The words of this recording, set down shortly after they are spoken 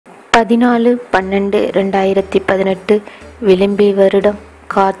14/12/2018 விளம்பி வருடம்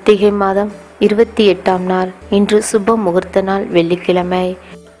கார்த்திகை மாதம் 28ஆம் நாள். இன்று சுப முகூர்த்த நாள், வெள்ளிக்கிழமை.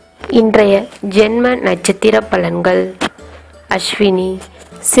 இன்றைய ஜென்ம நட்சத்திர பலன்கள். அஸ்வினி,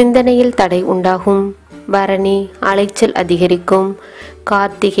 சிந்தனையில் தடை உண்டாகும். பரணி, அலைச்சல் அதிகரிக்கும்.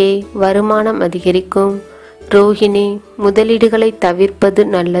 கார்த்திகை, வருமானம் அதிகரிக்கும். ரோஹிணி, முதலீடுகளை தவிர்ப்பது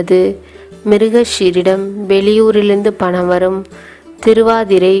நல்லது. மிருகஷீரிடம், வெளியூரிலிருந்து பணம் வரும்.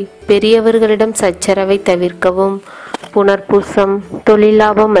 திருவாதிரை, பெரியவர்களிடம் சச்சரவை தவிர்க்கவும். புனர்பூசம், தொழில்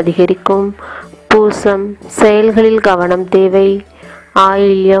லாபம் அதிகரிக்கும். பூசம், செயல்களில் கவனம் தேவை.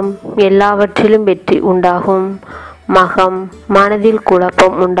 ஆயில்யம், எல்லாவற்றிலும் வெற்றி உண்டாகும். மகம், மனதில்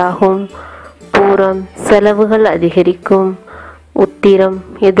குழப்பம் உண்டாகும். பூரம், செலவுகள் அதிகரிக்கும். உத்திரம்,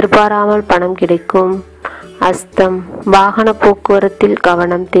 எதிர்பாராமல் பணம் கிடைக்கும். அஸ்தம், வாகன போக்குவரத்தில்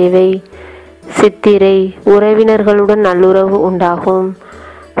கவனம் தேவை. சித்திரை, உறவினர்களுடன் நல்லுறவு உண்டாகும்.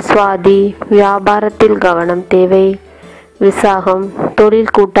 சுவாதி, வியாபாரத்தில் கவனம் தேவை. விசாகம்,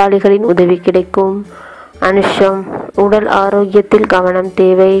 தொழில் கூட்டாளிகளின் உதவி கிடைக்கும். அனுஷம், உடல் ஆரோக்கியத்தில் கவனம்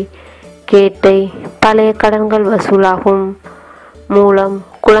தேவை. கேட்டை, பழைய கடன்கள் வசூலாகும். மூலம்,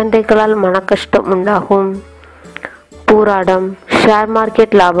 குழந்தைகளால் மனக்கஷ்டம் உண்டாகும். பூராடம், ஷேர்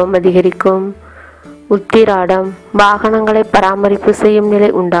மார்க்கெட் லாபம் அதிகரிக்கும். உத்திராடம், வாகனங்களை பராமரிப்பு செய்யும்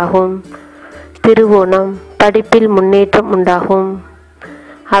நிலை உண்டாகும். திருவோணம், படிப்பில் முன்னேற்றம் உண்டாகும்.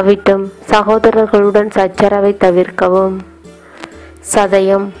 அவிட்டம், சகோதரர்களுடன் சச்சரவை தவிர்க்கவும்.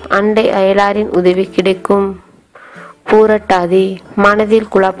 சதயம், அண்டை அயலாரின் உதவி கிடைக்கும். பூரட்டாதி, மனதில்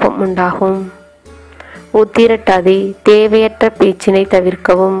குழப்பம் உண்டாகும். உத்திரட்டாதி, தேவையற்ற பேச்சினை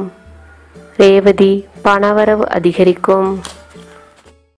தவிர்க்கவும். ரேவதி, பணவரவு அதிகரிக்கும்.